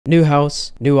New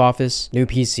house, new office, new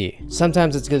PC.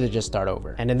 Sometimes it's good to just start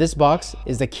over. And in this box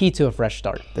is the key to a fresh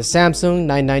start. The Samsung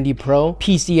 990 Pro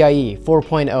PCIe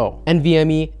 4.0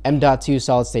 NVMe M.2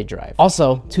 solid state drive.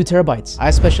 Also 2 terabytes.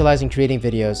 I specialize in creating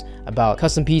videos about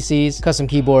custom PCs, custom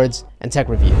keyboards, and tech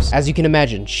reviews. As you can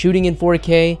imagine, shooting in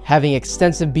 4K, having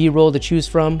extensive B-roll to choose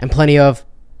from, and plenty of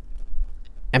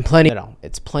and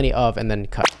then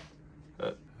cut.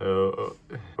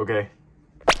 Okay.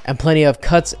 And plenty of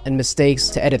cuts and mistakes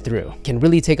to edit through. Can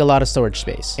really take a lot of storage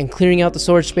space. And clearing out the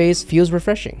storage space feels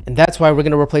refreshing. And that's why we're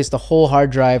going to replace the whole hard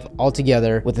drive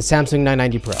altogether with the Samsung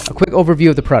 990 Pro. A quick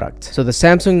overview of the product. So the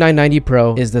Samsung 990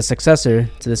 Pro is the successor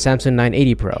to the Samsung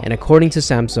 980 Pro. And according to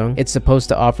Samsung, it's supposed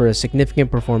to offer a significant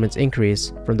performance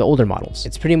increase from the older models.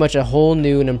 It's pretty much a whole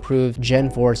new and improved Gen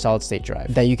 4 solid state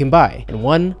drive that you can buy in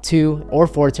 1, 2, or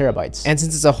 4 terabytes. And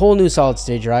since it's a whole new solid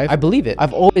state drive, I believe it.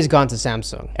 I've always gone to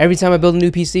Samsung. Every time I build a new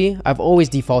PC, I've always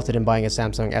defaulted in buying a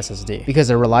Samsung SSD because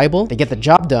they're reliable, they get the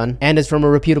job done, and it's from a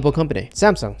reputable company,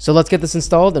 Samsung. So let's get this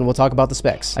installed and we'll talk about the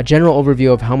specs. A general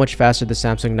overview of how much faster the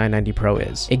Samsung 990 Pro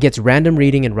is. It gets random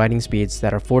reading and writing speeds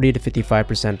that are 40 to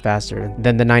 55% faster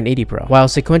than the 980 Pro, while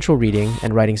sequential reading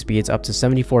and writing speeds up to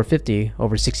 7450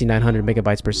 over 6900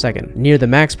 megabytes per second, near the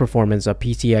max performance of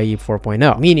PCIe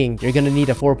 4.0, meaning you're gonna need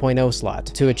a 4.0 slot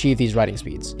to achieve these writing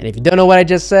speeds. And if you don't know what I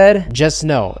just said, just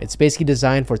know it's basically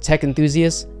designed for tech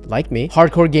enthusiasts like me,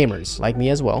 hardcore gamers like me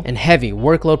as well, and heavy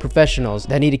workload professionals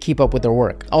that need to keep up with their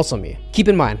work, also me. Keep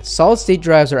in mind, solid state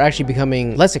drives are actually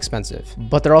becoming less expensive,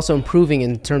 but they're also improving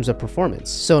in terms of performance.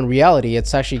 So in reality,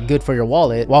 it's actually good for your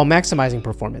wallet while maximizing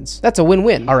performance. That's a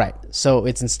win-win. All right, so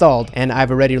it's installed and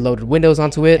I've already loaded Windows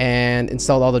onto it and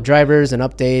installed all the drivers and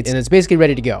updates, and it's basically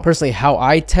ready to go. Personally, how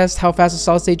I test how fast a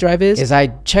solid state drive is I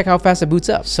check how fast it boots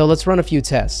up. So let's run a few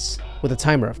tests with a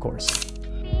timer, of course.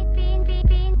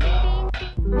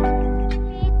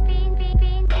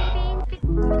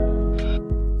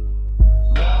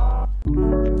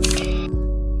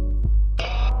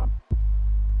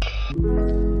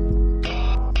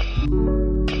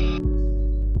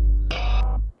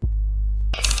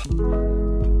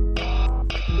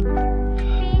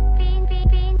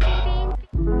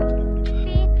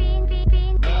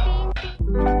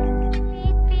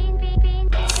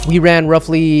 We ran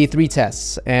roughly 3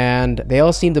 tests and they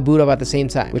all seem to boot up at the same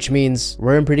time, which means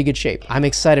we're in pretty good shape. I'm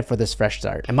excited for this fresh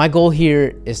start. And my goal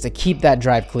here is to keep that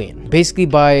drive clean. Basically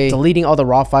by deleting all the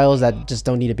raw files that just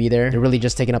don't need to be there. They're really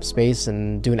just taking up space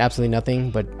and doing absolutely nothing,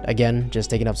 but again, just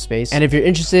taking up space. And if you're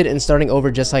interested in starting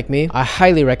over just like me, I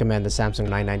highly recommend the Samsung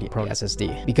 990 Pro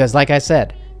SSD because like I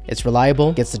said, it's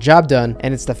reliable, gets the job done,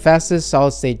 and it's the fastest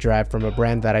solid state drive from a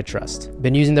brand that I trust.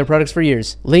 Been using their products for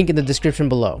years. Link in the description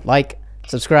below. Like,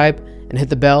 subscribe, and hit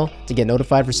the bell to get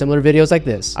notified for similar videos like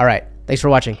this. All right, thanks for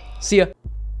watching. See ya.